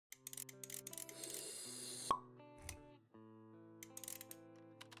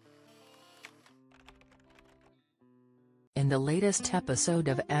In the latest episode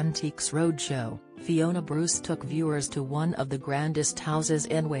of Antiques Roadshow, Fiona Bruce took viewers to one of the grandest houses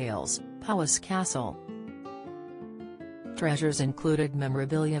in Wales, Powys Castle. Treasures included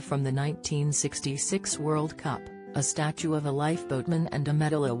memorabilia from the 1966 World Cup, a statue of a lifeboatman and a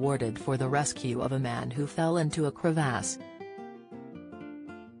medal awarded for the rescue of a man who fell into a crevasse.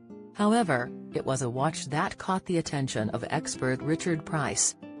 However, it was a watch that caught the attention of expert Richard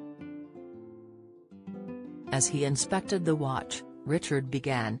Price. As he inspected the watch, Richard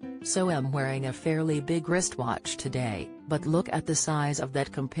began, "So I'm wearing a fairly big wristwatch today, but look at the size of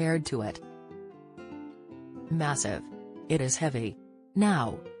that compared to it. Massive. It is heavy.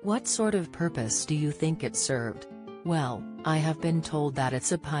 Now, what sort of purpose do you think it served?" "Well, I have been told that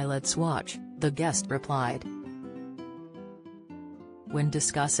it's a pilot's watch," the guest replied. When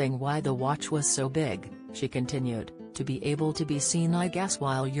discussing why the watch was so big, she continued, "To be able to be seen, I guess,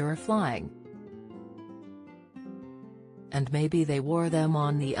 while you're flying. And maybe they wore them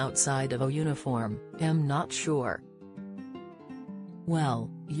on the outside of a uniform, I'm not sure." "Well,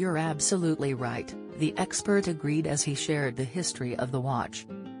 you're absolutely right," the expert agreed as he shared the history of the watch.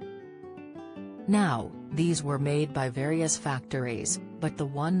 "Now, these were made by various factories, but the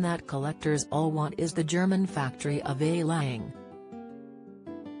one that collectors all want is the German factory of aback."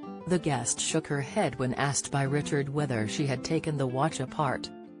 The guest shook her head when asked by Richard whether she had taken the watch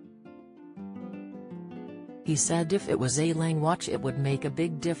apart. He said if it was a Lang watch it would make a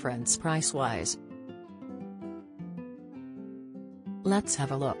big difference price-wise. "Let's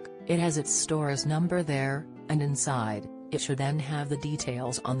have a look. It has its store's number there, and inside, it should then have the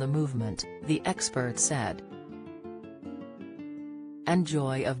details on the movement," the expert said. "And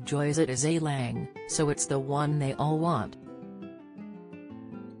joy of joys, it is a Lang, so it's the one they all want."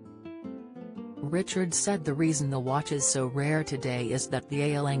 Richard said the reason the watch is so rare today is that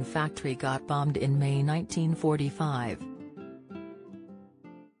the aback factory got bombed in May 1945.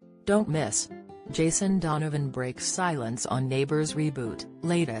 Don't miss. Jason Donovan breaks silence on Neighbours reboot.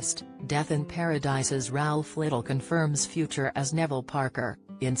 Latest, Death in Paradise's Ralph Little confirms future as Neville Parker.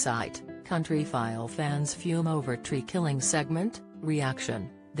 Insight, Countryfile fans fume over tree killing segment. Reaction,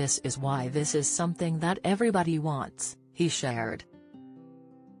 "This is why this is something that everybody wants," he shared.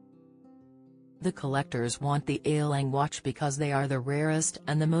 "The collectors want the aback watch because they are the rarest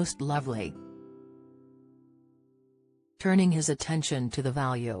and the most lovely." Turning his attention to the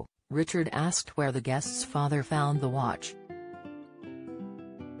value, Richard asked where the guest's father found the watch.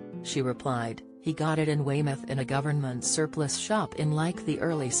 She replied, "He got it in Weymouth in a government surplus shop in like the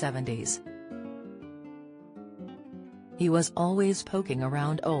early 70s. He was always poking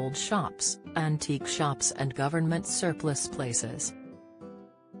around old shops, antique shops and government surplus places."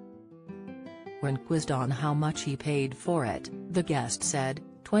 When quizzed on how much he paid for it, the guest said,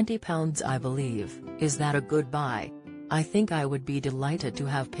 £20 I believe. "Is that a good buy? I think I would be delighted to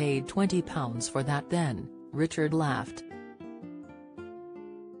have paid £20 for that then," Richard laughed.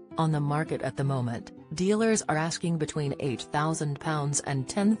 On the market at the moment, dealers are asking between £8,000 and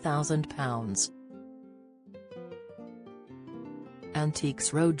 £10,000.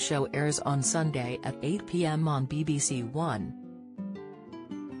 Antiques Roadshow airs on Sunday at 8 p.m. on BBC One.